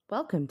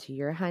Welcome to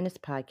Your Highness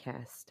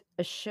Podcast,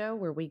 a show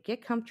where we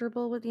get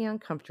comfortable with the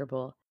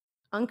uncomfortable,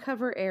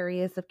 uncover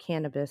areas of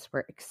cannabis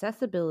where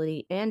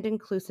accessibility and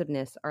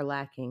inclusiveness are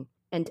lacking,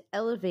 and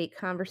elevate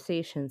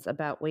conversations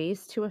about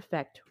ways to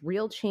affect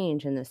real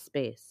change in this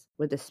space,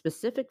 with a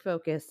specific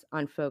focus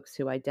on folks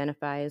who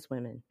identify as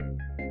women.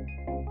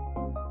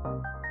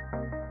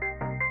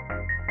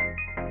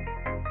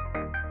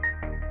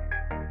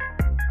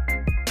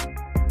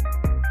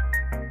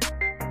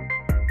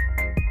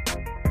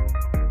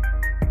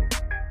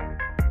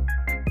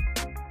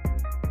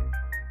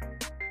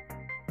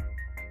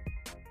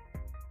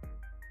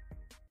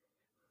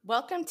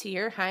 Welcome to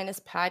Your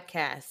Highness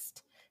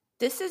Podcast.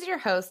 This is your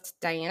host,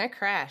 Diana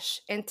Crash,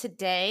 and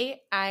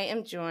today I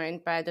am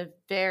joined by the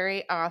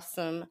very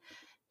awesome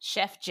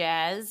Chef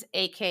Jazz,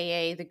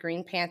 aka the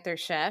Green Panther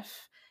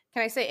Chef.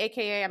 Can I say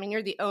AKA? I mean,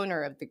 you're the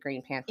owner of the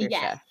Green Panther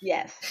Chef.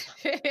 Yes.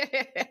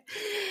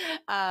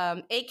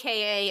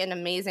 AKA an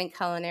amazing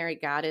culinary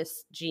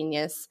goddess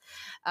genius.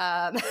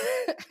 And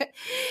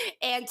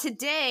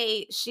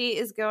today she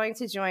is going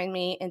to join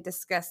me in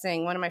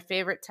discussing one of my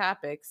favorite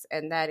topics,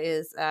 and that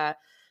is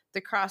the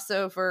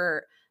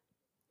crossover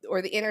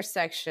or the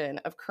intersection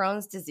of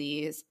Crohn's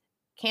disease,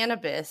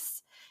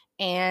 cannabis,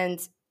 and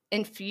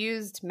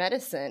infused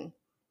medicine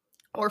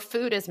or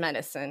food as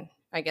medicine.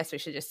 I guess we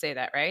should just say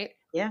that, right?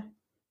 Yeah.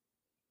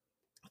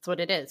 That's what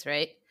it is,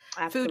 right?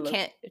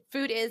 Absolutely.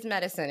 Food is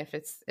medicine if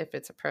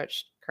it's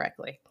approached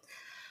correctly.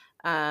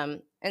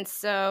 And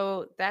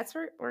so that's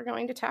what we're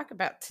going to talk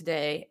about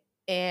today.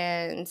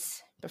 And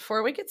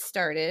before we get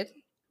started,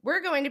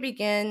 we're going to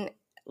begin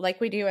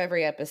like we do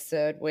every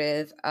episode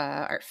with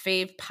our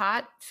fave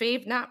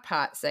not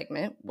pot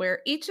segment, where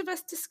each of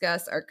us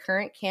discuss our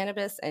current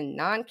cannabis and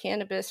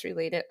non-cannabis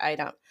related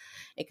item.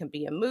 It can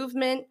be a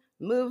movement,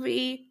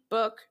 movie,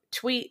 book,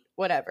 tweet,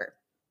 whatever.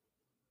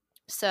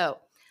 So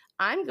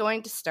I'm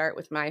going to start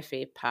with my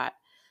fave pot.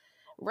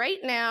 Right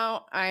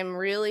now, I'm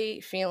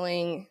really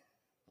feeling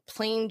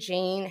Plain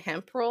Jane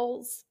hemp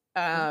rolls.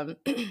 They're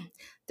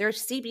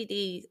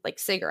CBD like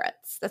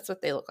cigarettes. That's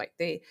what they look like.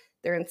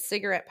 They're in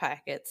cigarette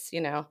packets,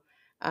 you know.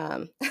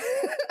 I'm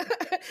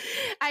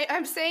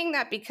saying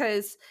that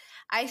because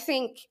I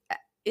think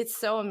it's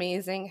so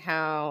amazing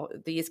how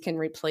these can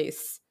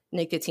replace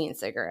nicotine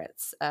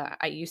cigarettes.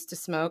 I used to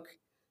smoke.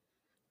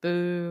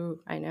 Boo,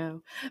 I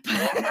know.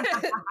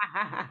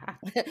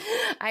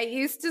 I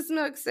used to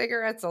smoke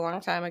cigarettes a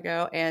long time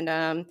ago,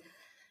 and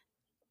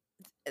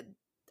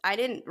I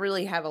didn't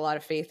really have a lot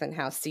of faith in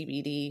how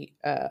CBD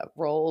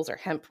rolls or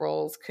hemp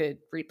rolls could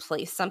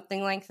replace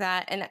something like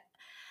that. And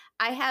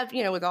I have,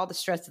 with all the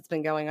stress that's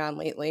been going on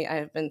lately,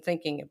 I've been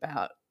thinking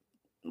about,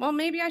 well,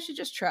 maybe I should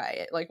just try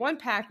it. Like one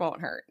pack won't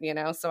hurt,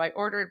 So I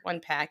ordered one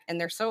pack, and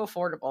they're so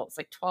affordable. It's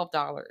like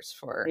 $12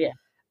 for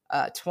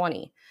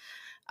 20,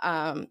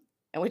 and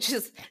which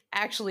is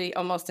actually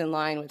almost in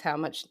line with how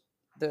much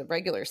the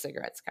regular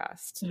cigarettes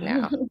cost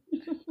now.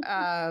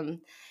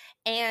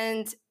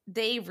 And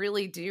they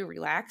really do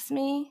relax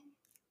me.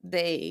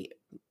 They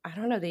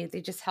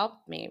just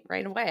help me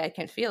right away. I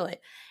can feel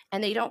it.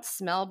 And they don't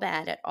smell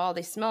bad at all.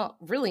 They smell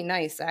really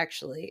nice,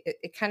 actually.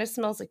 It kind of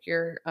smells like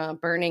you're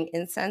burning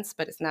incense,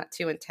 but it's not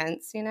too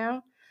intense,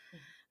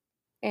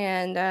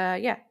 And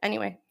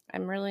anyway,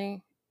 I'm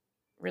really,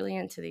 really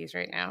into these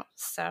right now.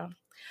 So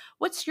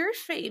what's your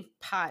fave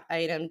pot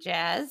item,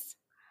 Jazz?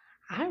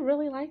 I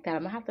really like that.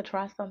 I'm going to have to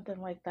try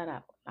something like that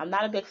out. I'm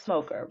not a big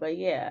smoker, but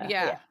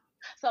yeah.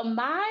 So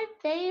my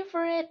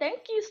favorite,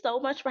 thank you so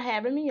much for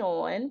having me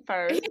on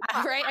first.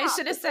 Yeah, right? I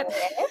should have said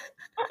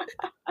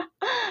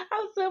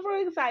I'm super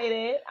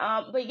excited.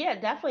 But yeah,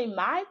 definitely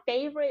my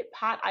favorite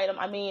pot item.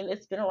 I mean,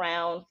 it's been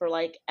around for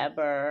like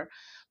ever,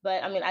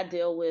 but I mean, I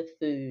deal with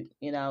food,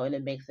 and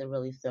it makes it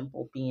really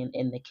simple being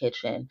in the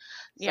kitchen.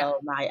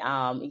 So my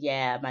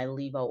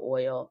Levo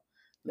oil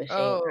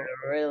machine,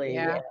 really.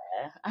 I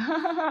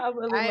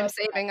am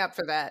saving up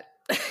for that.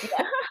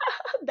 Yeah.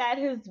 That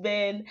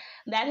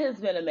has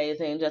been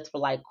amazing just for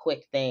like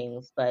quick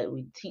things, but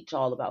we teach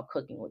all about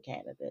cooking with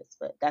cannabis,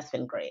 but that's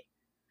been great.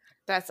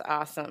 That's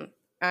awesome.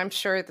 I'm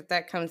sure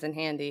that comes in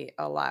handy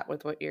a lot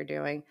with what you're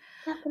doing.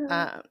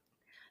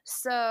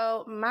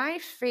 So my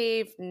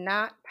fave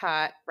not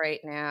pot right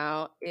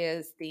now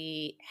is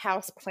the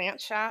House Plant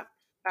Shop,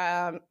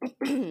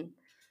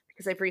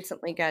 because I've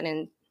recently got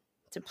into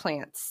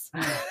plants.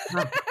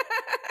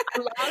 A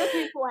lot of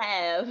people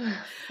have.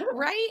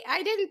 Right?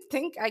 I didn't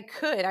think I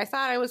could. I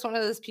thought I was one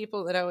of those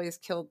people that always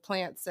killed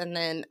plants, and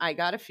then I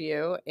got a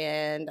few,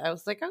 and I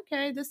was like,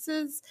 okay, this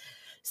is...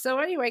 So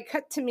anyway,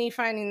 cut to me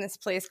finding this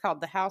place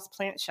called the House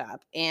Plant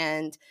Shop,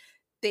 and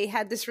they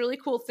had this really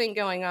cool thing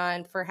going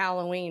on for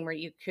Halloween where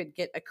you could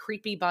get a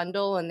creepy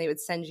bundle, and they would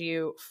send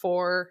you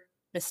 4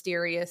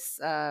 mysterious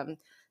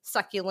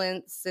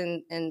succulents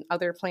and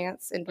other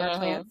plants, indoor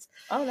plants.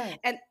 Oh, nice.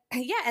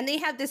 And they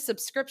have this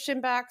subscription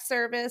box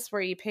service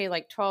where you pay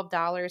like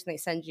 $12 and they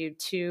send you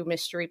 2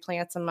 mystery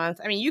plants a month.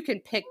 I mean, you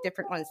can pick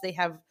different ones. They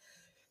have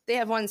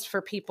ones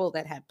for people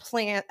that have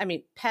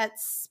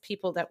pets,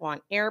 people that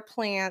want air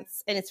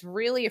plants, and it's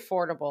really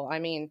affordable. I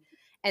mean,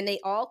 and they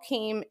all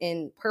came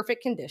in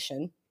perfect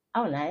condition.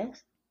 Oh,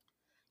 nice.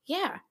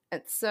 Yeah.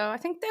 And so I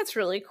think that's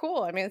really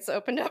cool. I mean, it's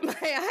opened up my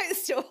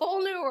eyes to a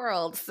whole new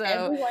world. So,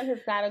 Everyone has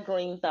got a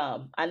green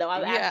thumb. I know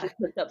I've yeah, actually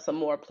picked up some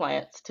more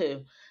plants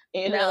too.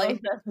 really.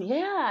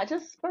 Yeah,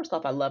 just first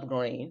off, I love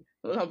green,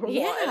 number one,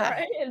 Yeah.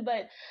 right?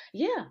 But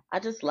yeah, I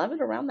just love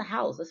it around the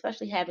house,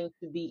 especially having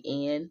to be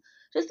in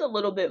just a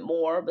little bit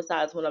more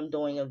besides when I'm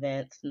doing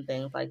events and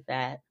things like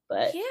that.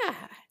 But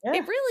Yeah. yeah.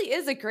 It really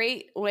is a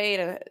great way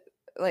to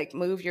like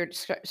move your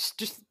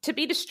just to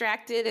be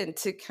distracted and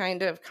to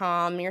kind of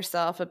calm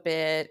yourself a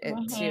bit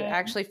and to Hmm.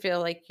 actually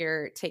feel like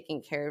you're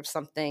taking care of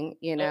something,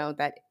 you know,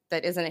 that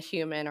isn't a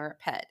human or a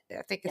pet.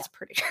 I think Yeah, it's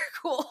pretty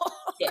cool.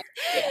 yeah,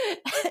 yeah.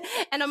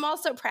 And I'm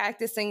also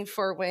practicing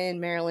for when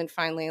Maryland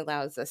finally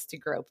allows us to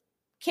grow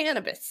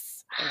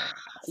cannabis in our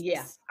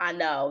Yeah, houses. I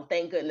know.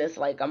 Thank goodness,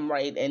 like I'm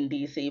right in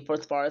DC for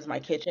as far as my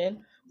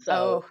kitchen.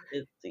 So Oh,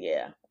 it's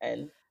yeah,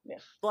 and yeah,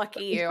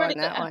 lucky it's you pretty on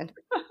good. that one.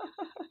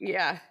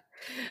 Yeah.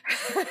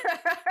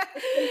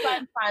 It's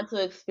been fun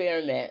to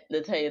experiment,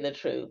 to tell you the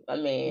truth. I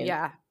mean,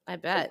 Yeah, I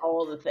it's bet.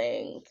 all the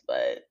things,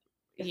 but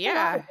it's a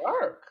lot of Yeah,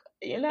 work,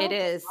 you it know?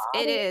 It's is. a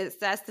It lot of is.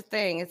 That's the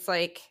thing. It's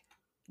like,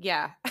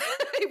 yeah,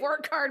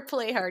 work hard,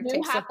 play hard you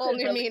takes a have whole to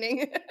new really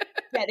meaning.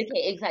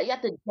 dedicate exactly. You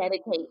have to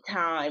dedicate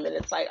time, and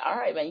it's like, all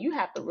right, man, you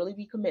have to really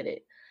be committed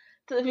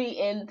to be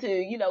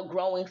into,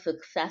 growing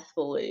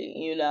successfully,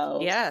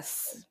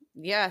 Yes.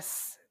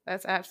 Yes.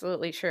 That's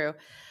absolutely true.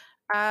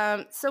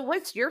 So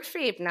what's your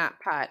fave not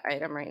pot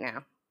item right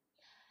now?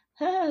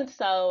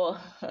 So,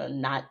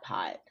 not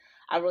pot.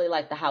 I really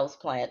like the house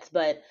plants,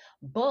 but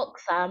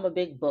books, I'm a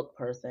big book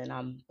person.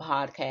 I'm a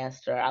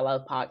podcaster. I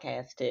love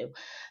podcasts too.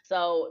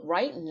 So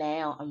right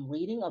now I'm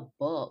reading a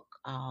book.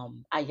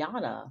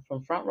 Ayana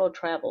from Front Row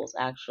Travels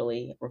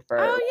actually referred.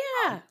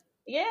 Oh yeah.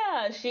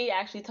 Yeah, she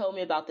actually told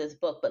me about this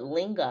book, but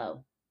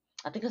Lingo.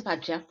 I think it's by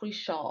Jeffrey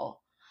Shaw.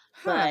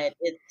 Huh. But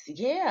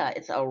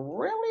it's a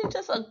really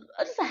just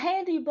a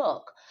handy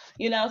book.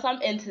 So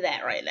I'm into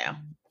that right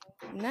now.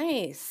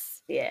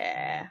 Nice.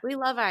 Yeah. We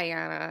love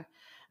Ayana.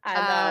 I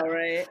Uh know,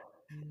 right?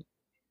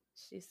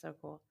 she's so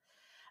cool.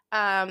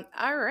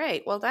 All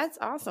right. Well, that's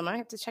awesome. I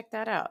have to check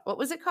that out. What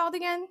was it called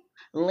again?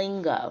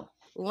 Lingo.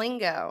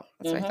 Lingo.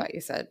 That's what I Mhm. thought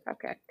you said.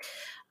 Okay.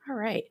 All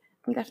right.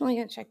 I'm definitely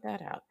going to check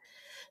that out.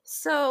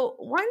 So,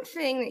 one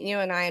thing that you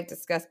and I have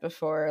discussed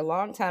before a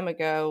long time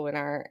ago when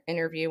our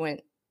interview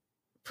went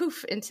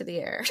poof into the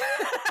air,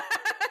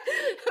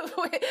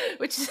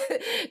 which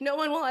no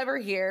one will ever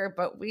hear,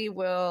 but we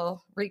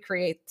will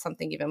recreate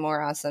something even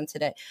more awesome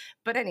today.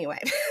 But anyway,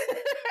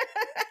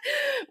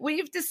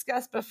 we've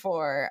discussed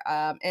before,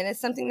 and it's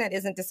something that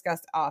isn't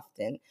discussed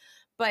often,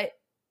 but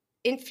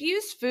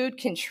infused food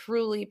can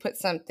truly put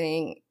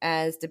something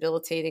as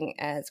debilitating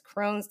as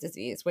Crohn's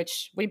disease,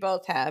 which we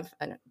both have,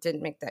 and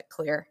didn't make that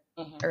clear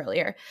Mhm.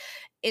 earlier,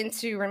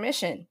 into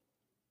remission.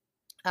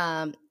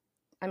 Um,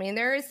 I mean,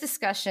 there is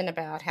discussion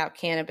about how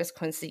cannabis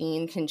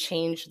cuisine can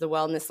change the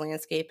wellness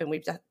landscape, and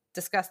we've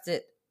discussed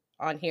it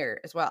on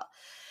here as well.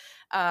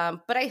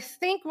 But I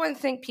think one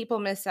thing people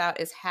miss out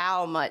is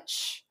how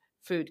much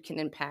food can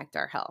impact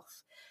our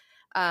health.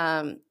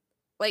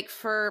 Like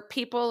for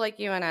people like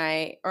you and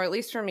I, or at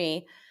least for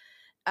me,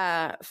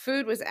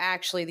 food was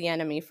actually the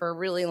enemy for a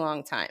really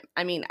long time.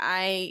 I mean,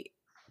 I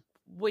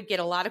would get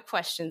a lot of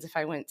questions if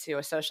I went to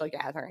a social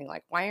gathering,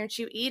 like, why aren't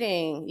you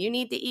eating? You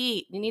need to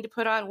eat. You need to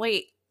put on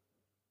weight.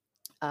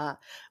 Uh,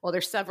 well,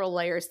 there's several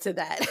layers to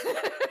that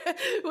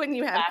when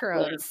you have Exactly.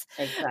 Crohn's.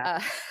 Exactly.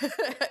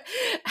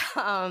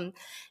 Uh,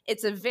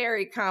 it's a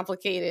very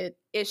complicated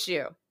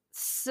issue.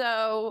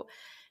 So,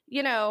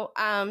 you know,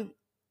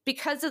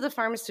 because of the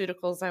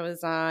pharmaceuticals I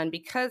was on,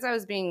 because I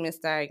was being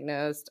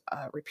misdiagnosed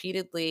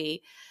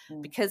repeatedly,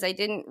 Mm. because I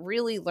didn't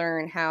really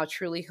learn how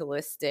truly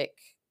holistic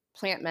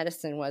plant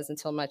medicine was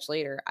until much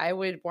later, I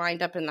would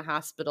wind up in the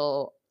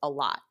hospital a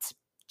lot.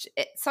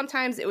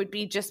 Sometimes it would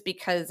be just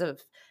because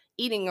of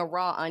eating a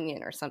raw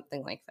onion or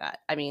something like that.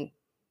 I mean,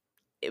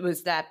 it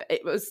was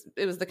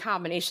the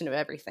combination of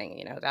everything,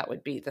 you know, that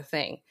would be the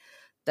thing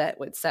that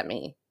would set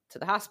me to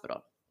the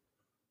hospital.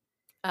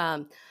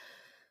 Um,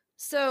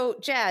 so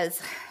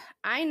Jazz,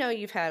 I know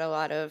you've had a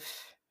lot of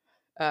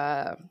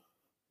uh,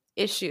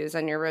 issues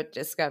on your road to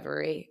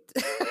discovery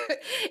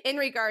in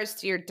regards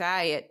to your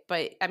diet,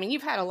 but I mean,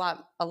 you've had a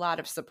lot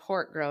of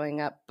support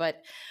growing up.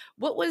 But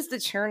what was the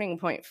turning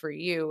point for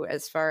you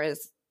as far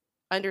as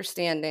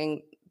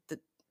understanding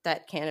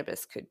that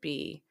cannabis could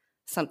be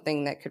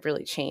something that could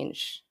really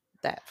change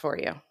that for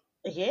you?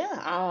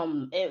 Yeah,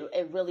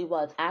 it really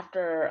was.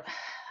 After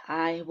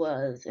I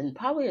was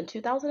probably in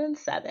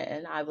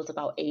 2007, I was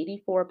about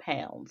 84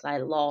 pounds. I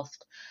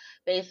lost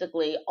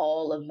basically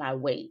all of my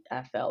weight,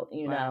 I felt,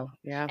 Wow.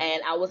 Yeah,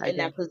 and I was I in do.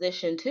 that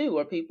position too,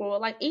 where people were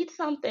like, eat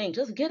something,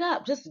 just get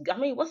up, I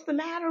mean, what's the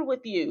matter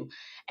with you?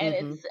 And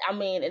Hmm.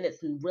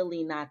 it's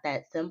really not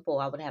that simple.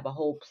 I would have a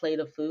whole plate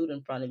of food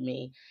in front of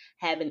me,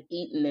 haven't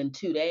eaten in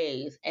 2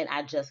 days, and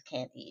I just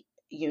can't eat.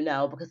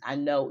 Because I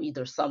know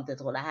either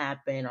something's going to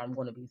happen or I'm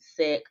going to be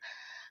sick.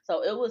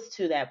 So it was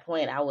to that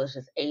point, I was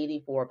just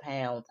 84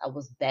 pounds. I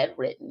was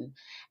bedridden.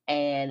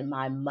 And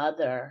my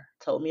mother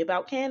told me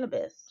about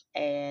cannabis.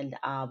 And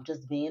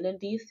just being in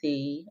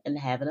DC and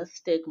having a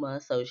stigma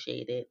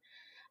associated,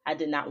 I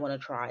did not want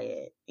to try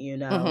it, you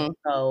know? Mhm.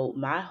 So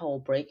my whole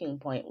breaking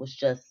point was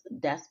just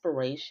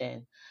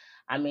desperation.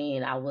 I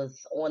mean, I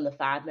was on the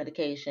 5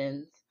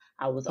 medications.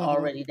 I was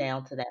Mhm. already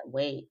down to that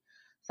weight.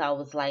 So I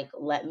was like,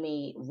 let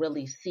me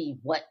really see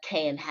what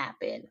can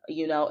happen,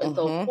 you know? And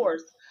so, of Mhm.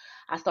 course,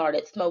 I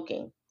started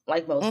smoking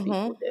like most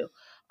people Mhm. do.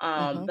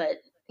 Mhm. But,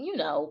 you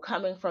know,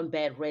 coming from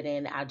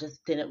bedridden, I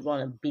just didn't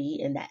want to be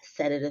in that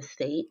sedative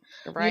state,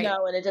 you Right.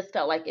 know? And it just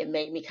felt like it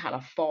made me kind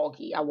of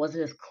foggy. I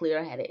wasn't as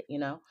clear headed, you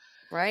know?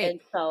 Right. And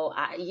so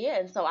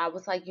I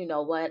was like, you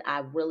know what? I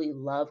really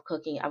love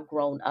cooking. I've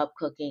grown up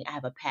cooking. I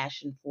have a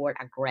passion for it.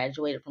 I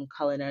graduated from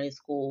culinary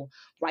school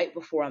right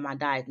before my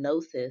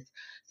diagnosis.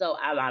 So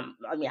I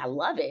mean, I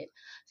love it.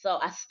 So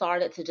I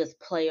started to just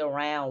play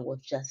around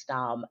with just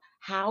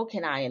how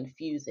can I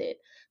infuse it?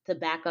 To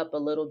back up a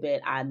little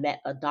bit, I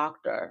met a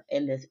doctor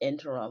in this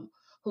interim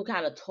who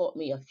kind of taught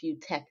me a few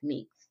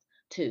techniques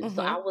too.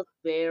 So I Mhm. was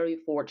very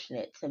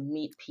fortunate to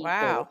meet people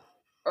Wow.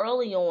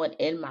 early on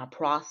in my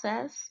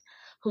process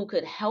who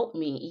could help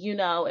me, you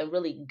know, and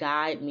really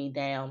guide me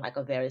down like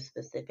a very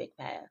specific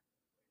path.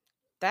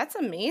 That's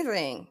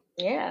amazing.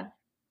 Yeah.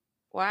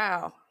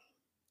 Wow.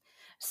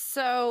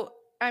 So,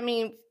 I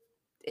mean,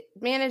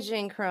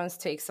 managing Crohn's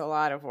takes a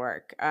lot of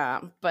work,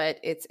 but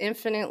it's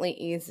infinitely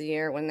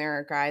easier when there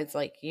are guys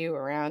like you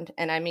around.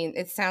 And I mean,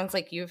 it sounds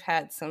like you've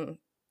had some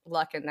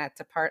luck in that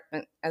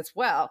department as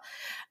well.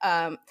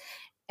 Um,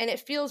 and it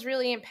feels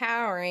really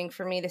empowering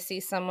for me to see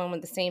someone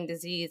with the same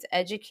disease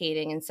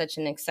educating in such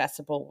an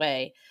accessible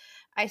way.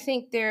 I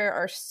think there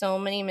are so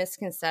many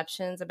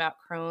misconceptions about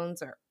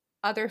Crohn's or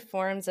other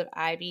forms of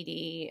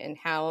IBD and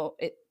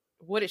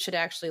what it should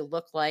actually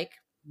look like.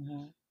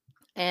 Mhm.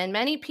 And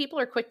many people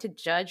are quick to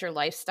judge your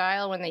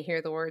lifestyle when they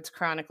hear the words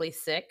chronically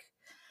sick.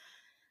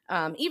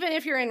 Even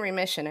if you're in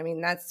remission, I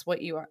mean, that's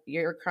what you are.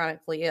 You're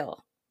chronically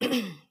ill.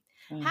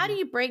 How do Mhm.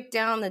 you break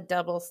down the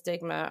double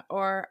stigma,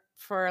 or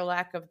for a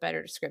lack of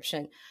better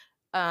description,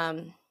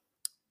 um,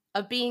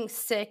 of being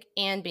sick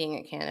and being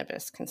a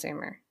cannabis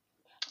consumer?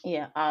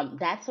 Yeah,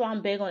 that's why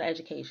I'm big on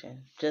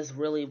education. Just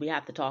really, we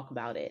have to talk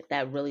about it.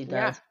 That really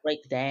Yeah. does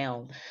break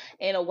down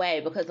in a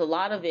way because a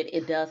lot of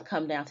it does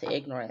come down to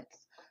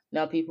ignorance.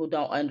 Now, people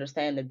don't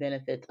understand the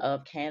benefits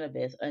of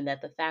cannabis and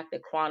that the fact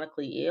that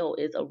chronically ill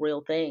is a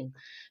real thing,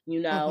 you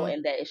know, Hmm.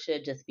 and that it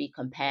should just be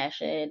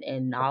compassion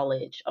and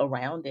knowledge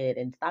around it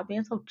and stop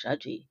being so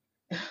judgy.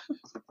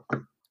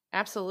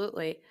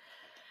 Absolutely.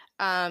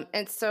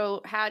 And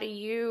so, how do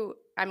you?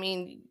 I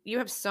mean, you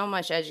have so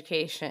much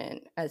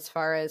education as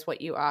far as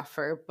what you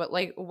offer, but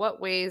like,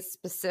 what ways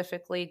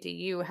specifically do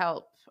you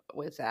help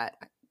with that?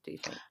 Do you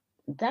think?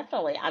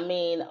 Definitely. I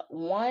mean,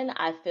 one,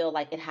 I feel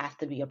like it has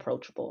to be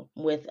approachable.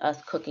 With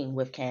us cooking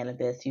with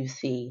cannabis, you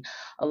see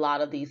a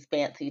lot of these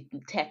fancy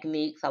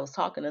techniques. I was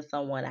talking to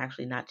someone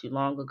actually not too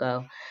long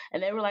ago,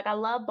 and they were like, I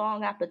love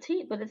Bong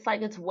Appetit, but it's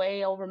like it's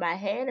way over my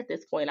head at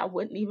this point. I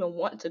wouldn't even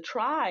want to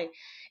try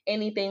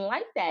anything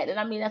like that. And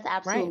I mean, that's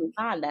Right. absolutely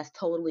fine. That's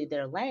totally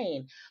their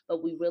lane.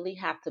 But we really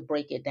have to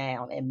break it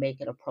down and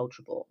make it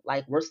approachable.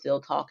 Like, we're still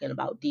talking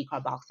about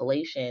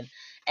decarboxylation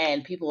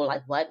and people are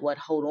like, what,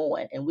 hold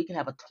on. And we can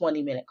have a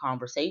 20-minute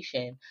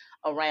conversation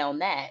around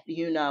that,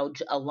 you know,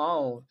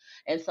 alone.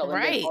 And so,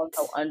 and then Right.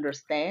 also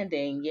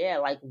understanding, yeah,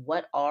 like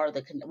what are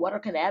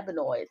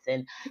cannabinoids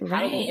and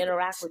how do they Right.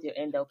 interact with your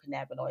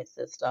endocannabinoid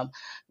system?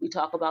 We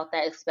talk about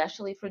that,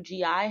 especially for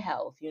GI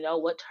health, you know,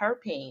 what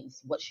terpenes,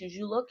 what should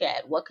you look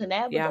at? What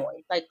Yeah.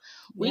 cannabinoids? Like,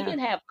 we Yeah. can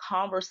have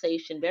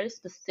very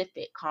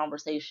specific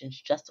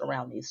conversations just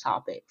around these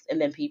topics. And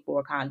then people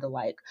are kind of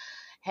like,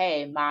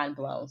 hey, mind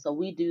blown. So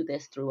we do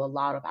this through a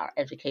lot of our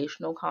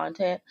educational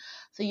content.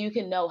 So you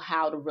can know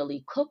how to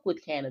really cook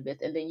with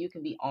cannabis and then you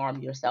can be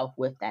armed yourself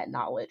with that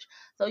knowledge.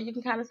 So you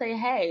can kind of say,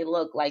 hey,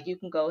 look, like you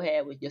can go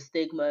ahead with your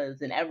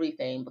stigmas and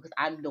everything because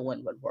I'm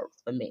doing what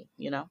works for me,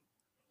 you know?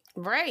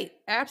 Right.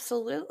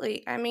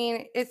 Absolutely. I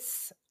mean,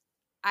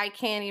 I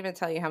can't even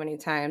tell you how many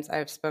times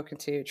I've spoken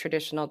to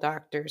traditional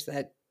doctors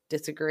that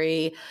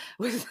disagree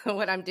with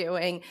what I'm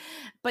doing,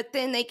 but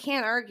then they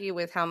can't argue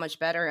with how much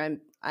better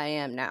I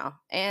am now.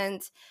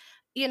 And,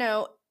 you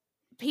know,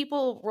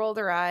 people roll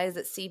their eyes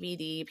at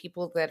CBD,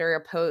 people that are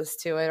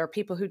opposed to it, or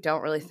people who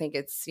don't really think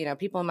it's,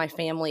 people in my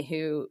family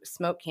who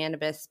smoke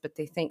cannabis, but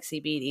they think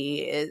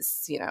CBD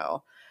is,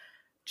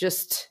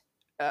 just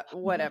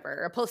Mhm.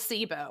 whatever, a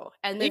placebo.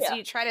 And then so Yeah.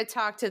 you try to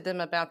talk to them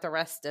about the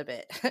rest of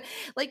it.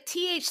 Like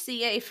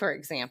THCA, for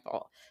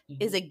example,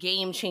 is Hmm. a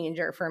game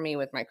changer for me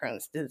with my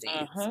Crohn's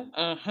disease. Hmm.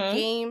 Hmm.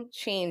 Game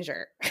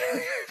changer.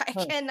 I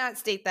cannot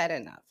state that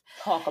enough.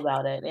 Talk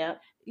about it. Yeah.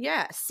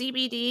 Yeah,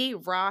 CBD,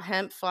 raw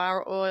hemp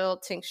flower oil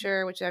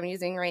tincture, which I'm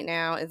using right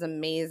now, is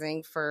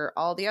amazing for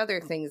all the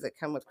other things that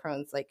come with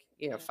Crohn's, like,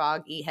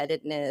 foggy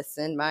headedness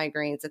and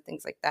migraines and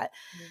things like that.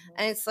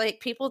 And Mhm. it's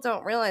like people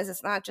don't realize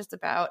it's not just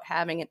about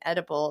having an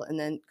edible and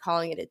then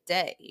calling it a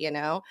day, you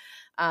know?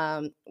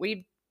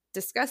 We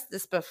discussed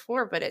this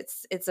before, but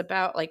it's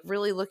about like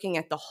really looking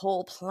at the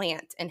whole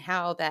plant and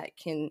how that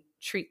can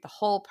treat the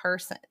whole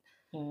person.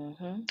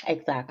 Uh,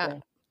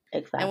 Exactly.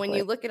 and when Exactly.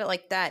 you look at it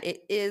like that,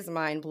 it is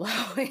mind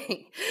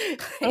blowing.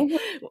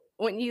 Mhm.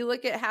 When you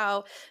look at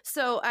how,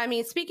 so I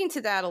mean, speaking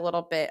to that a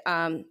little bit,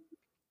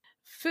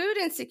 food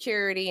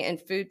insecurity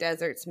and food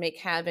deserts make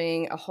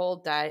having a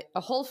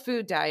whole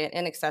food diet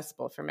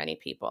inaccessible for many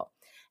people.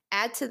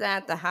 Add to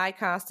that the high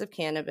cost of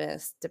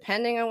cannabis,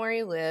 depending on where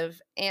you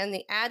live, and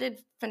the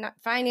added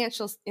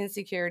financial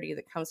insecurity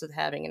that comes with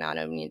having an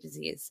autoimmune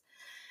disease.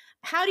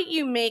 How do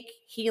you make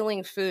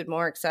healing food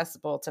more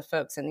accessible to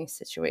folks in these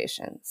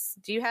situations?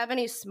 Do you have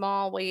any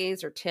small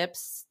ways or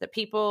tips that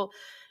people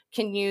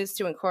can use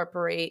to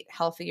incorporate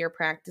healthier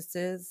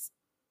practices?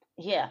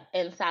 Yeah,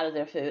 inside of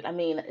their food. I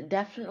mean,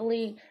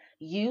 definitely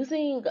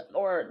using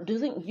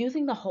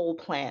the whole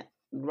plant,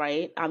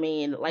 right? I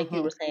mean, like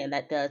you were Hmm. saying,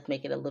 that does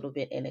make it a little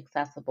bit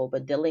inaccessible,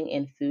 but dealing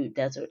in food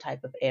desert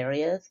type of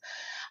areas,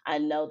 I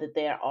know that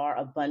there are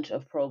a bunch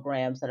of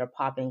programs that are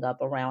popping up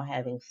around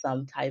having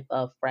some type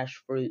of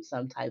fresh fruit,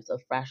 some types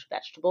of fresh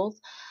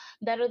vegetables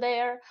that are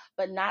there,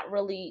 but not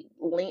really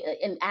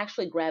and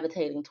actually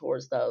gravitating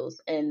towards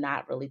those and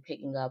not really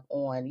picking up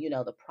on,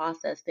 the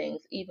processed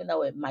things, even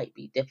though it might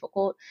be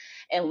difficult,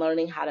 and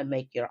learning how to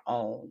make your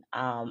own.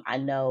 I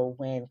know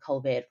when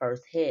COVID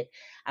first hit,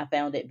 I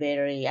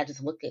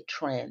just looked at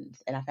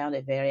trends and I found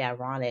it very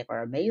ironic or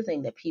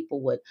amazing that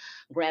people would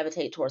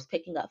gravitate towards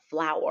picking up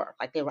flour,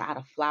 like they were out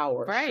of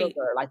flour, Right.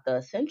 sugar, like the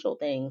essential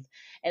things.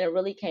 And it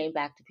really came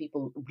back to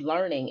people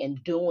learning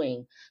and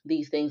doing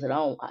these things at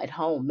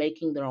home,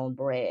 making their own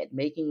bread,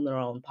 making their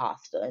own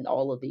pasta, and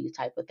all of these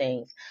type of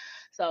things.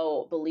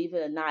 So believe it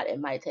or not, it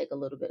might take a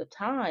little bit of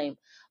time,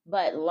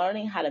 but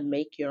learning how to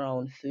make your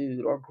own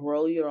food or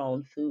grow your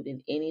own food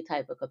in any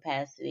type of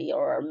capacity,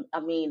 or I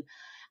mean,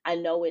 I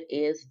know it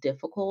is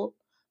difficult,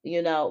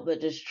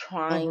 but just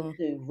trying Hmm.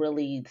 to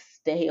really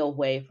stay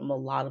away from a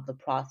lot of the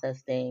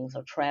processed things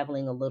or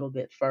traveling a little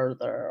bit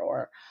further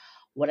or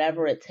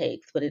whatever it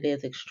takes, but it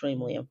is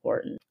extremely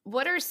important.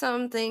 What are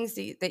some things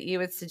that you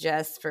would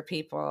suggest for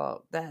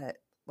people that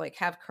like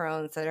have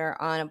Crohn's that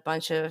are on a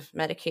bunch of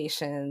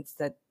medications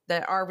that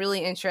are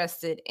really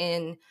interested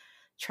in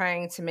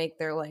trying to make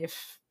their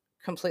life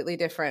completely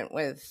different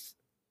with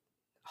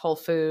whole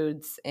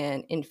foods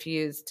and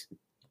infused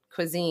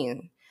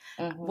cuisine?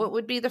 What Mhm.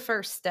 would be the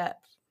first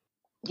step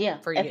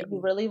Yeah, for if you?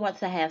 you really want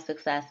to have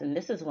success, and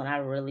this is when I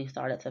really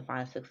started to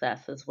find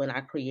success, is when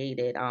I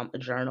created a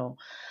journal,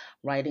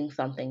 writing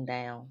something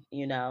down,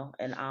 and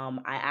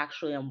I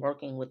actually am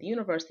working with the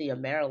University of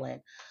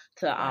Maryland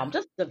to Wow.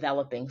 just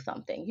developing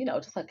something,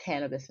 just a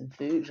cannabis and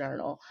food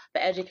journal for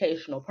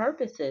educational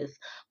purposes.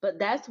 But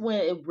that's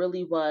when it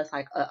really was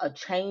like a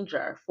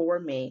changer for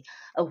me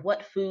of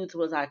what foods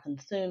was I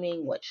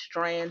consuming, what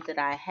strands did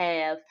I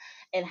have,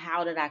 and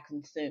how did I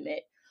consume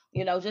it.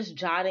 Just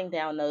jotting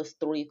down those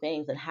three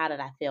things and how did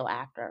I feel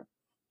after,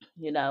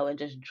 and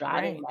just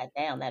jotting Right. that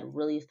down, that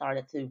really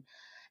started to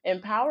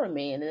empower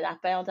me. And then I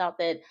found out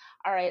that,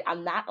 all right,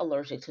 I'm not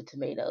allergic to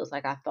tomatoes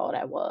like I thought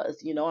I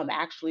was. I'm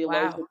actually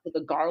allergic Wow. to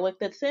the garlic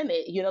that's in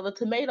it, the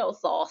tomato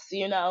sauce,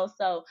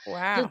 So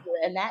just, Wow.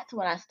 and that's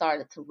when I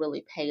started to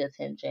really pay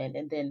attention.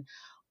 And then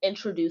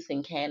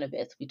introducing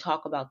cannabis. We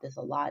talk about this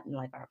a lot in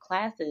like our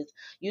classes.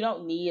 You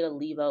don't need a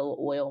Levo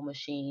oil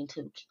machine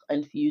to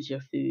infuse your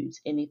foods,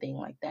 anything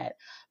like that.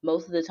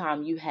 Most of the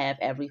time you have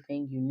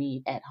everything you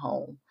need at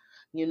home.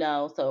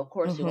 So of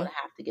course you're going Hmm.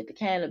 to have to get the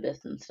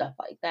cannabis and stuff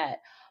like that,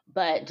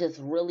 but just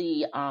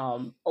really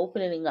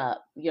opening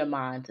up your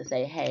mind to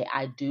say, hey,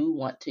 I do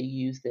want to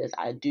use this,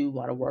 I do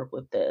want to work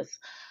with this,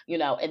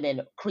 and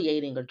then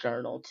creating a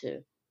journal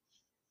too.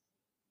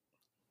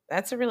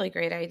 That's a really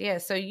great idea.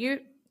 So you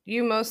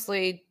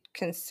mostly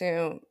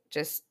consume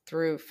just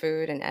through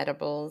food and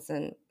edibles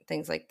and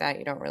things like that.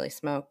 You don't really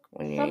smoke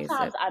when you use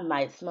Sometimes it. I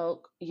might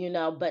smoke,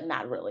 but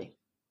not really.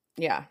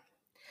 Yeah.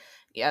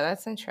 Yeah,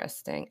 that's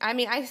interesting. I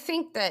mean, I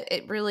think that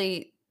it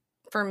really,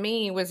 for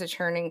me, was a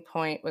turning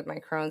point with my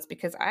Crohn's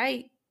because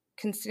I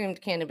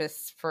consumed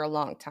cannabis for a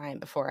long time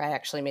before I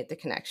actually made the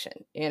connection.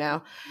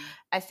 Mhm.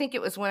 I think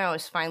it was when I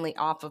was finally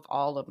off of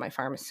all of my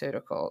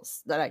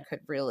pharmaceuticals that I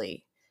could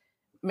really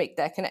make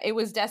that connect. It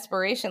was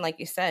desperation, like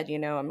you said.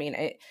 I mean,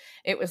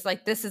 it was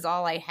like, this is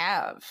all I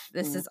have.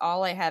 This Mhm. is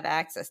all I have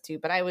access to.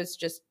 But I was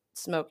just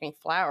smoking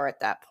flower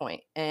at that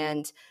point.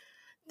 And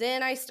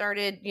then I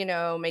started,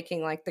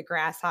 making like the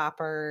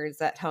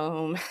grasshoppers at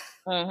home,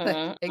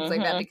 Mhm. things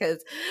like that, Mhm.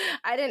 because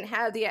I didn't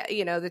have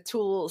the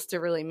tools to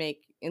really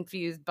make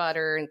infused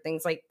butter and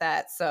things like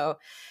that. So,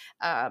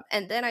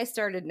 and then I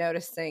started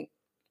noticing,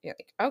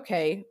 like,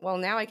 okay, well,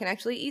 now I can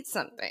actually eat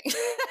something,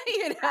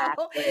 you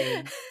know?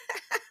 Exactly.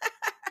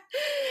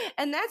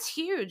 And that's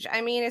huge.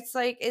 I mean, it's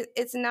like,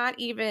 it's not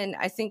even,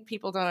 I think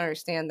people don't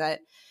understand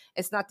that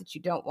it's not that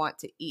you don't want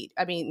to eat.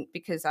 I mean,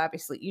 because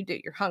obviously you do,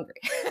 you're hungry.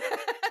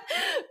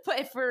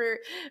 But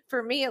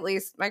for me at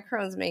least, my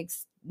Crohn's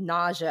makes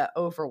nausea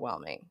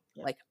overwhelming,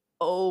 Yeah. like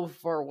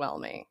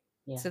overwhelming,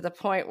 Yeah. to the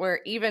point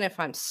where even if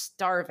I'm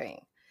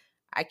starving,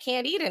 I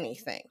can't eat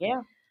anything.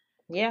 Yeah.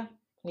 Yeah.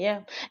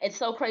 Yeah. It's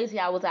so crazy.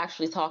 I was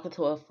actually talking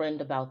to a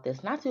friend about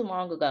this not too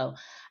long ago.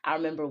 I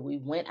remember we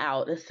went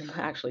out. This is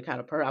actually kind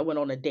of I went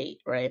on a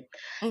date, right?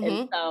 And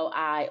Mm-hmm. so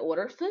I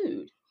ordered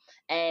food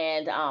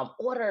and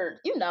ordered,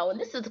 and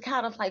this is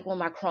kind of like when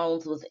my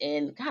Crohn's was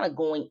in kind of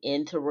going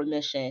into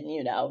remission,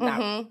 not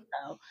Mm-hmm.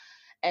 so.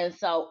 And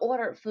so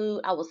ordered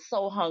food. I was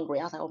so hungry.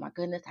 I was like, oh my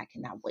goodness, I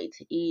cannot wait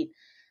to eat.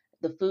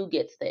 The food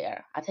gets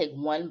there. I take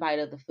one bite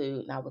of the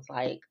food and I was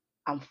like,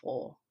 I'm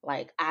full.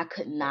 Like I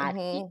could not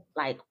eat Mm-hmm.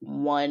 like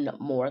one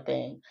more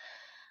thing.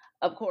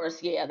 Of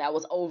course, yeah, that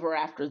was over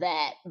after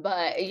that.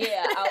 But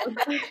yeah,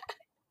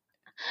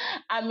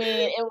 I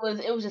mean, it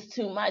was just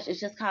too much. It's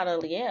just kind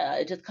of, yeah,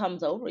 it just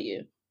comes over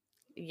you.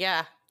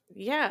 Yeah.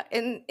 Yeah.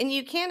 And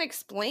you can't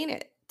explain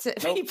it to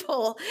Nope.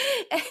 people.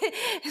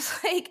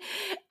 It's like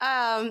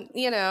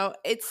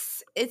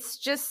it's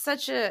just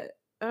such a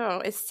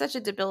it's such a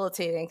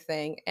debilitating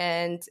thing.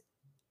 And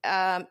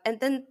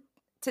then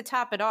to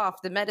top it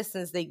off, the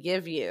medicines they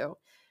give you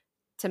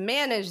to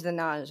manage the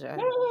nausea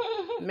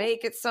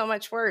make it so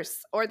much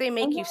worse, or they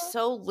make you Mhm,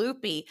 so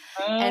loopy.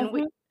 And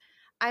mhm,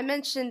 I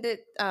mentioned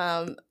it,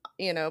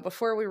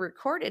 before we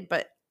recorded,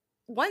 but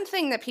one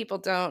thing that people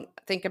don't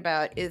think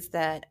about is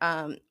that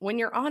when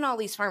you're on all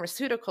these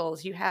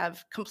pharmaceuticals, you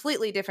have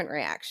completely different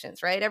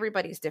reactions, right?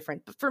 Everybody's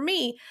different. But for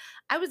me,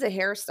 I was a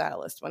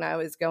hairstylist when I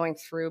was going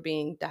through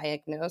being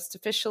diagnosed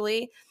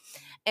officially.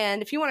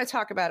 And if you want to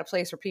talk about a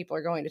place where people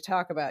are going to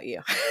talk about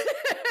you,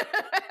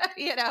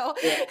 you know,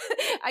 yeah,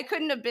 I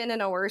couldn't have been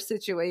in a worse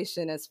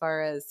situation as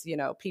far as,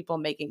 people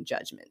making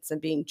judgments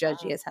and being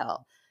judgy as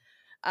hell.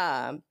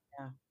 Um,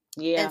 yeah,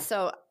 and yeah.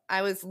 so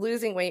I was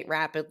losing weight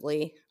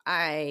rapidly.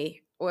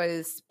 I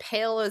was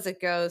pale as a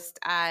ghost.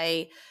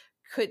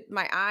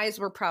 My eyes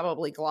were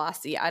probably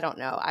glossy. I don't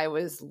know. I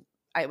was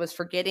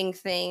forgetting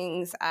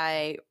things.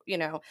 And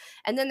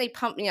then they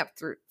pumped me up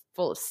through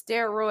full of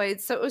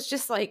steroids. So it was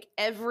just like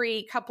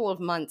every couple of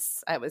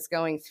months I was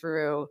going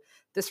through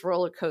this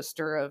roller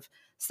coaster of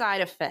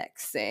side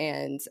effects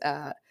and,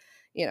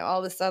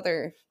 all this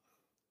other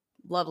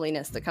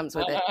loveliness that comes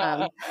with it.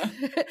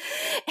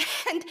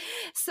 And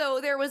so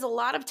there was a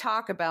lot of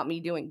talk about me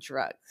doing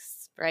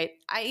drugs, right?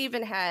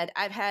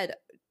 I've had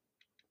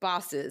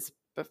bosses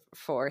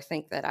before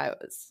think that I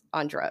was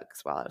on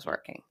drugs while I was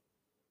working.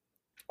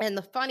 And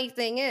the funny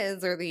thing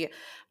is, or the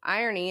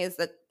irony is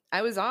that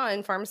I was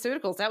on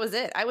pharmaceuticals. That was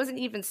it. I wasn't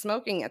even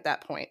smoking at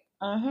that point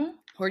Mhm,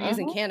 or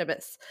using mhm.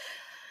 cannabis,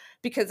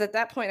 because at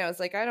that point I was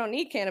like, I don't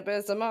need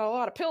cannabis. I'm on a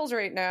lot of pills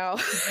right now.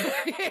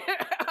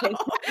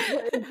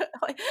 Exactly.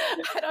 Like,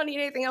 I don't need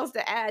anything else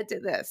to add to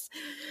this.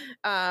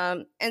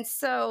 And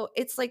so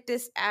it's like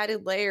this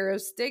added layer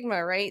of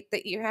stigma, right,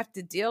 that you have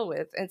to deal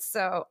with. And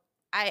so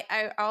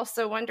I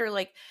also wonder,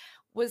 like,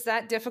 was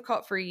that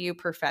difficult for you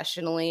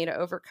professionally to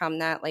overcome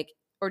that? Like,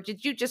 or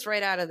did you just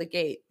right out of the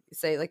gate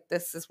say, like,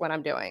 this is what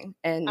I'm doing?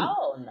 And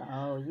Oh,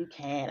 no, you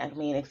can't. I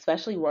mean,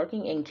 especially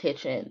working in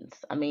kitchens.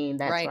 I mean,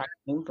 that's where right. I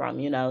came from,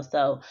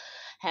 so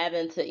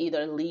having to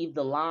either leave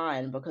the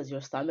line because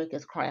your stomach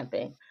is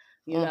cramping,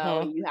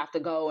 Mm-hmm. and you have to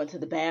go into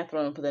the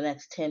bathroom for the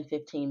next 10,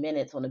 15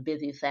 minutes on a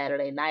busy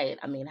Saturday night.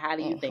 I mean, how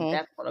do you think Mm-hmm.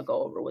 that's going to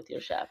go over with your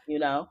chef?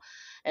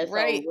 And so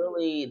Right.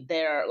 really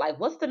they're like,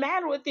 what's the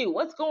matter with you?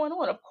 What's going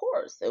on? Of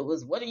course, it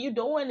was, what are you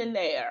doing in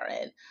there?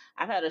 And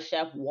I've had a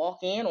chef walk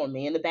in on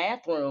me in the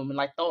bathroom and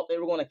like thought they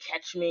were going to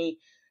catch me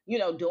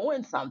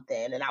doing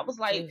something. And I was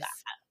like, Jeez.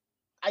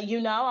 I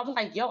was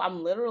like, yo,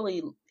 I'm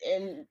literally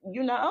in.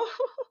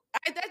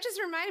 That just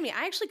reminded me.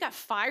 I actually got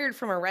fired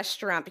from a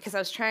restaurant because I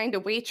was trying to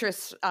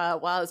waitress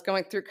while I was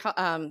going through.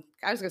 I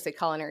was going to say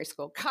culinary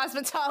school,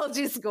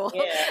 cosmetology school,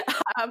 Yeah.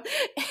 um,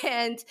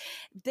 and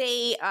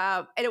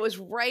and it was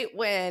right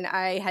when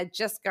I had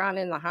just gone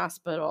in the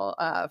hospital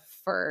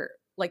for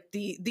like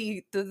the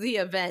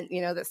event,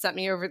 that sent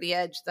me over the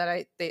edge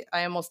that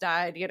I almost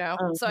died.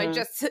 So Hmm.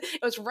 it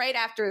was right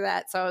after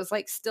that. So I was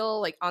like still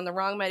like on the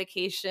wrong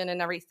medication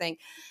and everything,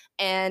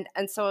 and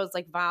so I was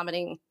like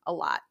vomiting a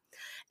lot.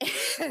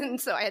 And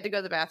so I had to go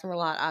to the bathroom a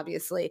lot,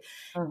 obviously.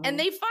 And Hmm.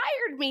 they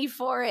fired me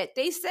for it.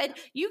 They said,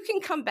 you can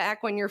come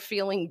back when you're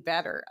feeling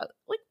better.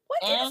 Like, what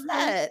is Hmm.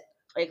 that?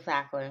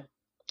 Exactly.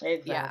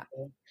 Yeah.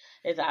 Exactly.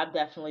 I've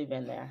definitely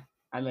been there.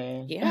 I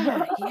mean,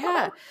 Yeah.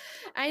 Yeah.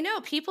 I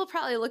know people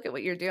probably look at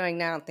what you're doing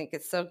now and think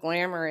it's so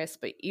glamorous,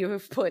 but you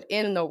have put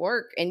in the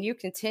work and you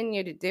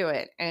continue to do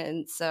it.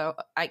 And so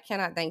I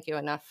cannot thank you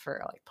enough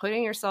for like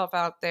putting yourself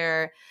out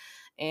there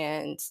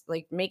and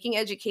like making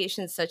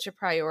education such a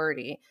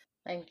priority.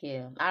 thank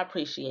you. I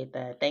appreciate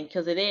that.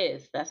 Because it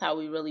is. That's how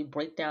we really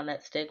break down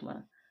that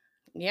stigma.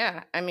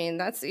 Yeah, I mean,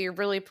 you're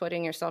really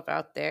putting yourself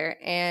out there.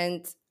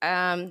 And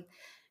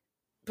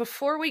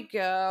before we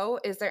go,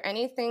 is there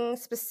anything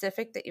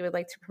specific that you would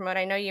like to promote?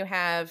 I know you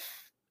have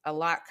a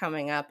lot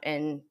coming up,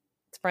 and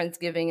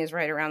Friendsgiving is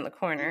right around the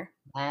corner.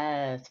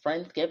 Yes,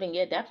 Friendsgiving.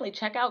 Yeah, definitely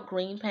check out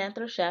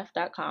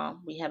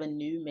greenpantherchef.com. We have a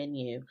new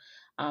menu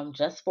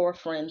just for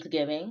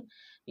Friendsgiving.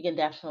 You can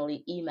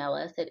definitely email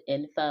us at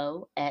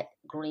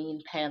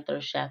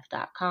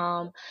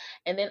info@greenpantherchef.com.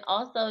 And then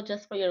also,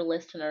 just for your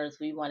listeners,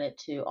 we wanted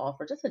to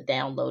offer just a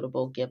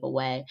downloadable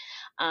giveaway.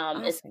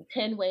 It's Awesome.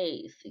 10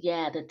 ways,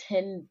 yeah, the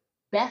 10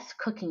 best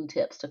cooking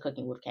tips to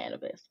cooking with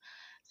cannabis.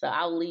 So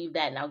I'll leave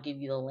that and I'll give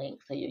you the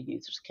link so your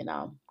users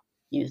can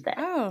use that.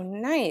 Oh,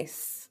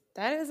 nice.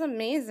 That is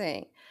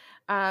amazing.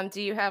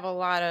 Do you have a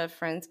lot of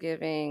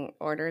Friendsgiving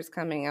orders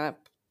coming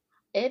up?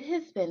 It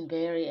has been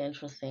very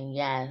interesting.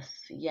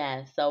 Yes,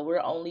 yes. So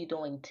we're only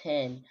doing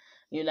 10,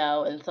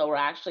 and so we're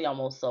actually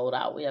almost sold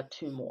out. We have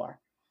two more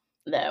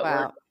that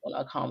we're Wow. going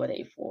to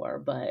accommodate for.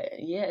 But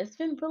yeah, it's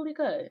been really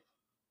good.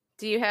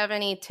 Do you have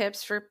any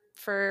tips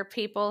for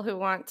people who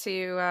want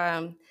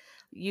to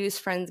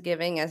use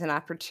Friendsgiving as an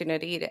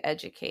opportunity to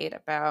educate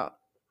about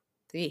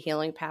the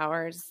healing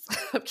powers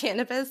of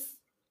cannabis?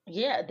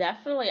 Yeah,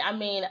 definitely. I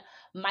mean,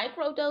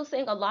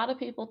 microdosing, a lot of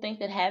people think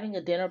that having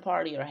a dinner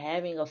party or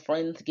having a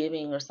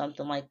Friendsgiving or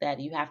something like that,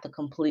 you have to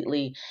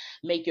completely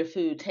make your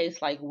food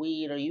taste like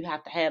weed or you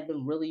have to have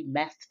them really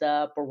messed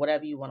up or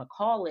whatever you want to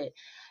call it.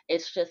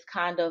 It's just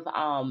kind of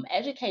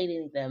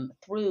educating them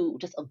through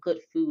just a good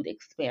food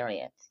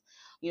experience.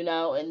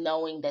 And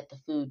knowing that the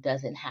food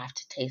doesn't have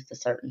to taste a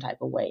certain type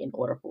of way in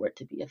order for it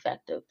to be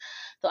effective.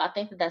 So I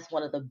think that that's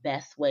one of the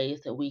best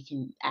ways that we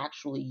can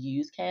actually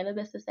use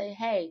cannabis to say,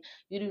 hey,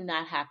 you do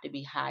not have to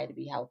be high to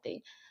be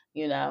healthy,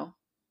 you know?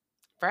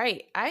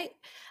 Right. I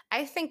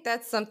think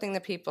that's something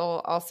that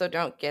people also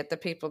don't get, the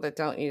people that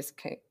don't use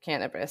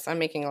cannabis. I'm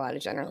making a lot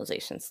of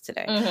generalizations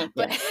today, but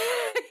Yeah.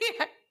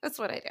 yeah, that's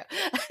what I do.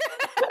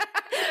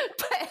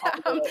 but All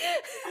good.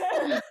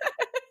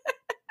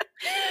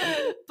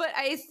 but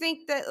I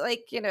think that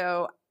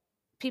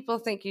people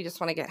think you just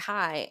want to get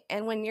high,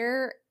 and when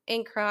you're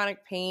in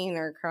chronic pain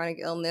or chronic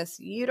illness,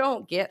 you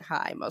don't get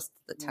high most of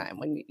the time.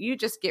 When you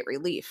just get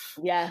relief.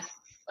 Yes.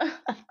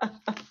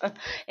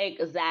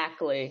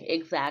 Exactly,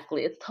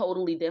 exactly. It's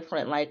totally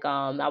different. Like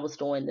I was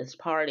doing this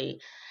party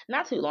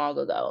not too long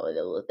ago.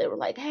 And they were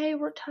like, "Hey,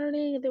 we're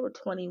turning." They were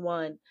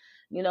 21,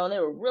 and they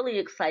were really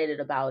excited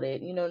about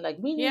it. Like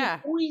we need Yeah.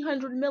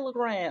 300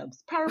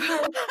 milligrams per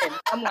person.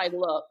 I'm like,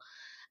 look.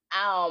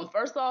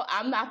 First of all,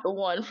 I'm not the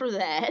one for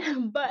that.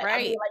 But I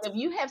mean, Right. like if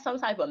you have some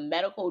type of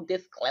medical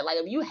disclaimer, like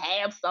if you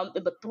have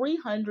something, but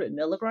 300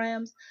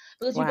 milligrams,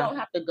 because you Wow. don't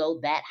have to go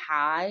that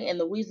high. And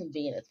the reason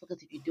being is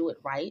because if you do it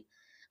right,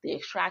 the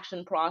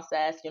extraction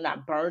process, you're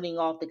not burning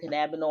off the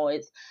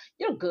cannabinoids,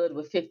 you're good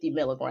with 50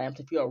 milligrams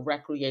if you're a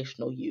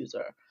recreational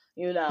user.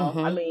 I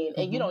Mm-hmm. mean,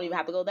 and you Mm-hmm. don't even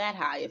have to go that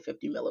high at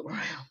 50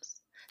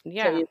 milligrams.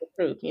 Tell Yeah. you the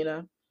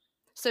truth.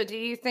 So do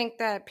you think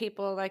that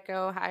people that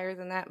go higher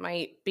than that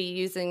might be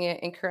using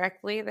it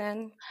incorrectly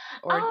then?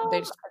 Or they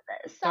Um, just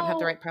don't have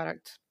the so right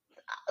product?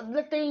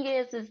 the thing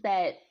is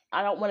that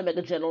I don't want to make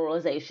a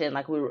generalization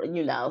like we were,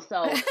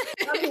 So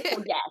some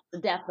people,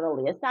 yes,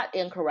 definitely, it's not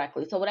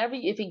incorrectly. So whatever,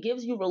 if it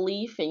gives you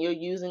relief and you're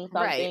using Right.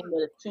 something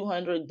that is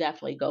 200,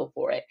 definitely go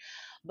for it.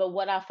 But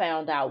what I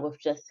found out with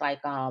just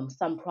like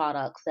some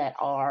products that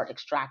are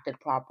extracted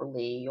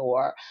properly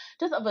or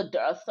just of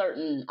a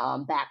certain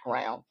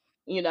background,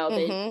 that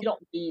Mm-hmm. you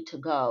don't need to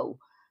go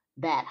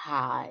that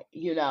high,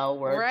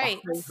 where it's Right.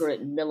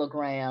 100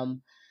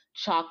 milligram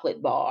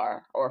chocolate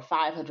bar or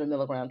 500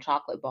 milligram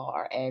chocolate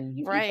bar and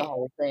you eat the Right.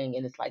 whole thing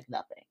and it's like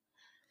nothing,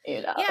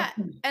 you know? Yeah.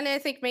 And I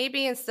think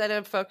maybe instead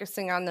of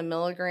focusing on the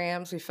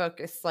milligrams, we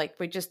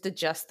just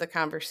adjust the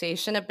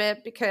conversation a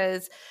bit,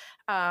 because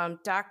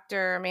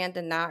Dr.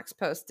 Amanda Knox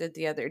posted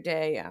the other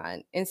day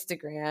on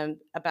Instagram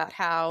about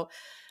how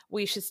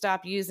we should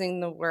stop using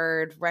the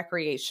word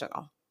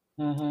recreational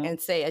Mhm,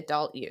 and say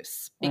adult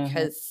use, mhm,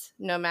 because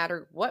no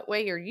matter what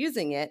way you're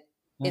using it,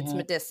 it's mhm,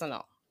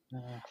 medicinal.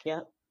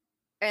 yep,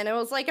 And it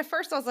was like, at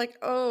first I was like,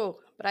 oh,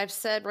 but I've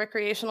said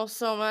recreational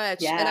so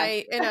much. And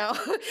yeah,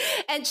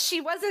 and she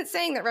wasn't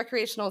saying that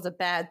recreational is a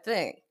bad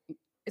thing.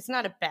 It's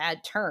not a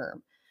bad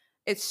term.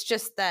 It's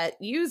just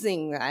that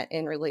using that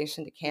in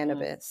relation to mhm,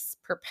 cannabis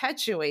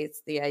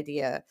perpetuates the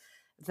idea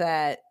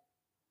that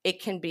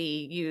it can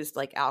be used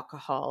like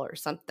alcohol or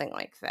something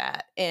like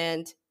that.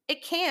 And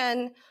it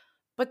can,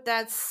 but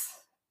that's,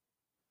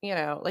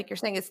 like you're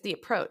saying, it's the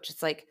approach.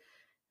 It's like,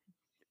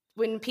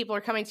 when people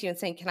are coming to you and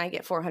saying, "Can I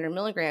get 400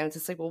 milligrams?"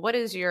 It's like, well, what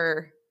is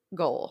your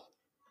goal?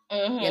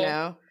 You mhm,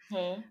 know?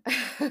 mhm.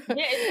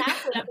 Yeah,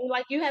 exactly. I mean,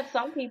 like you have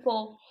some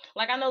people,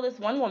 like I know this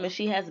one woman,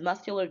 she has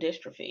muscular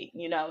dystrophy,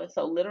 and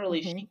so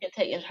literally she Hmm. can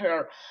take in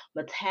her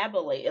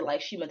metabolite,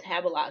 like she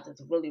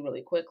metabolizes really,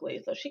 really quickly.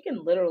 So she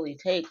can literally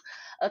take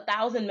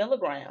 1,000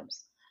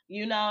 milligrams,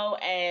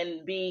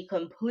 and be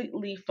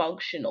completely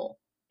functional.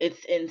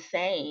 It's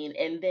insane.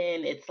 And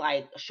then it's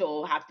like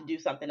she'll have to do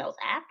something else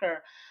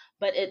after,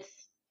 but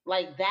it's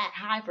like that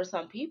high for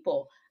some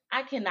people.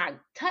 I cannot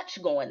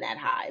touch going that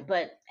high,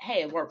 but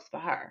hey, it works for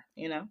her.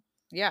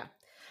 Yeah.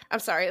 I'm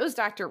sorry. It was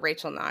Dr.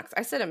 Rachel Knox.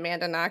 I said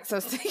Amanda Knox. I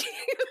was thinking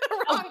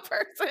the Oh, wrong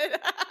person.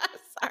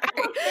 I Sorry.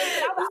 was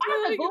thinking, I It's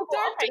have to like Google.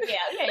 Okay, yeah.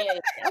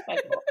 Okay,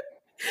 cool.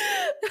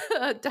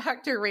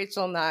 Dr.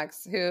 Rachel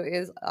Knox, who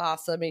is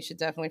awesome. You should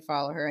definitely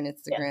follow her on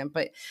Instagram.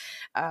 Yeah.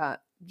 But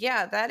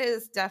yeah, that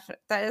is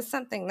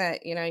something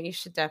that, you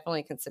should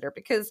definitely consider,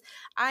 because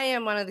I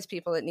am one of these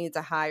people that needs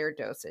a higher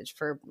dosage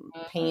for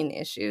pain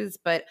issues,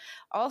 but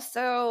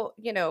also,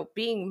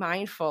 being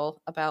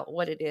mindful about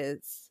what it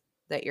is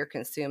that you're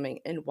consuming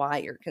and why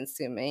you're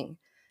consuming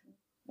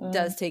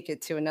does take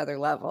it to another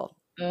level.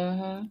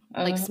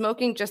 Like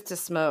smoking just to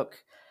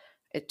smoke,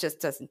 it just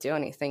doesn't do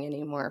anything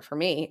anymore for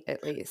me,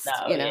 at least.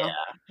 No,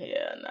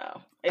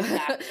 no,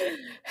 exactly.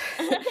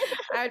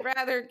 I'd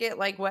rather get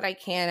like what I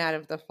can out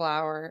of the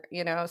flower,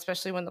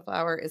 especially when the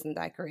flower isn't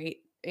that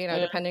great,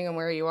 depending on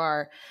where you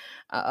are.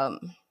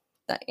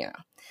 That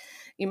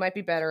you might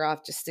be better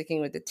off just sticking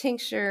with the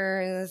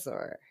tinctures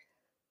or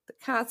the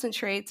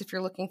concentrates if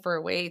you're looking for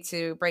a way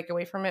to break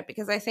away from it,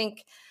 because I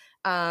think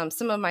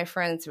some of my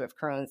friends who have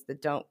Crohn's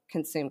that don't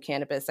consume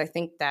cannabis, I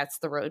think that's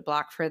the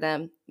roadblock for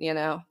them.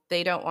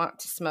 They don't want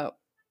to smoke.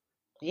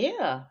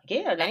 Yeah,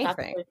 that's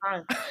absolutely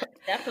fine.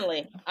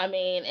 Definitely. I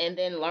mean, and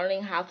then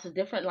learning how to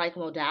different like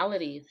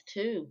modalities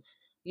too.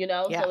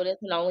 So it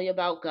isn't only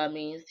about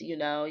gummies. You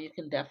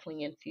can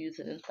definitely infuse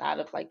it inside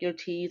of like your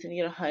teas and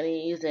your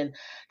honeys, and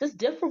just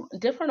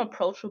different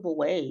approachable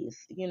ways.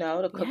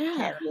 To cook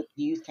cannabis,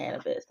 use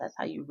cannabis. That's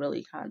how you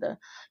really kind of,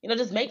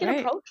 just make it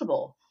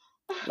approachable.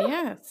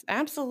 Yes,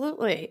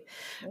 absolutely.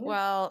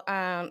 Well,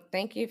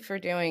 thank you for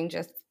doing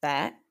just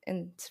that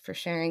and for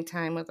sharing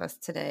time with us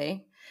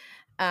today.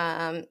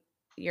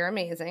 You're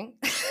amazing.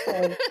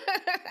 Thank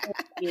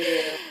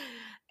you.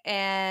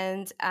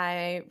 And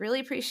I really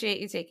appreciate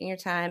you taking your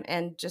time.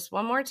 And just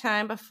one more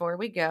time before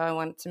we go, I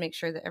want to make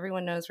sure that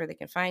everyone knows where they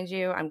can find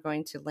you. I'm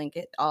going to link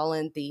it all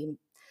in the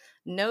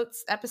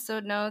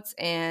episode notes.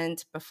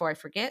 And before I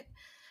forget,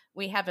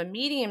 we have a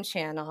Medium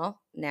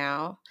channel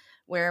now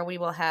where we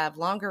will have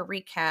longer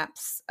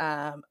recaps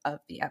of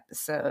the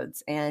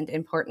episodes and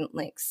important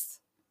links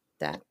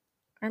that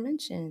are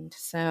mentioned.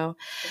 So,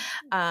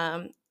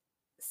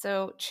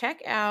 so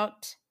check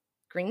out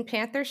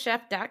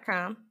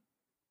greenpantherchef.com.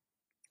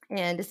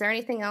 And is there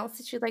anything else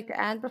that you'd like to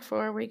add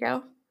before we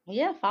go?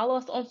 Yeah, follow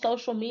us on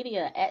social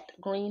media at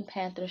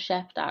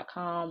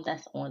greenpantherchef.com.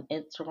 That's on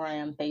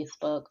Instagram,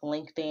 Facebook,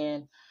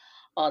 LinkedIn,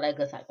 all that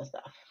good type of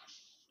stuff.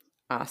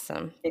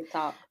 Awesome.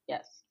 TikTok,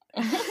 yes.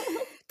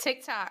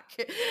 TikTok.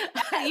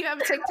 You have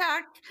a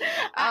TikTok?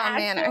 Oh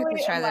man, I have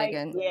to try that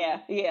again.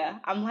 Yeah.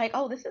 I'm like,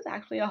 oh, this is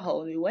actually a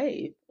whole new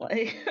wave.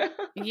 Like,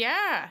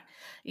 yeah.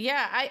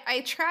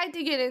 I tried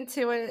to get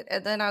into it,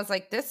 and then I was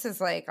like, this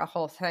is like a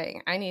whole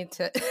thing. I need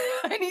to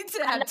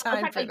have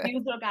time for this.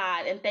 User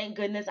guide, and thank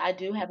goodness I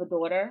do have a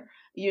daughter.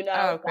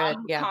 Oh, good.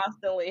 I'm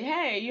constantly,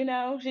 hey,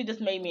 she just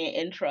made me an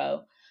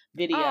intro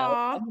video.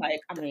 Aww. I'm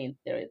like, I mean,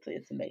 seriously,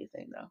 it's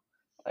amazing though.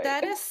 Like,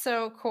 that is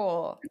so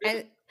cool.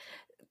 And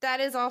that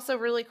is also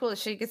really cool.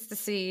 She gets to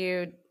see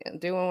you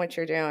doing what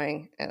you're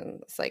doing. And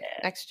it's like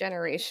next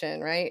generation,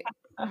 right?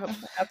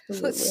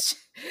 Absolutely. Let's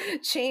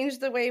change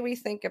the way we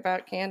think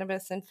about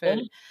cannabis and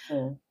food.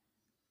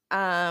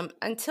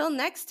 Until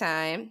next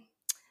time,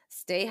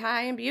 stay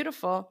high and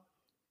beautiful.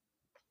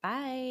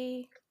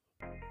 Bye.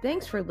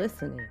 Thanks for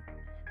listening.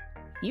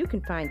 You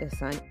can find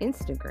us on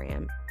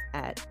Instagram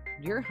at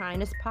Your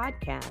Highness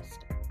Podcast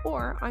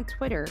or on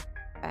Twitter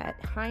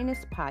at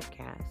Highness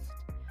Podcast.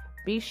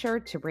 Be sure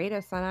to rate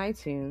us on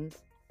iTunes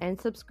and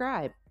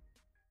subscribe.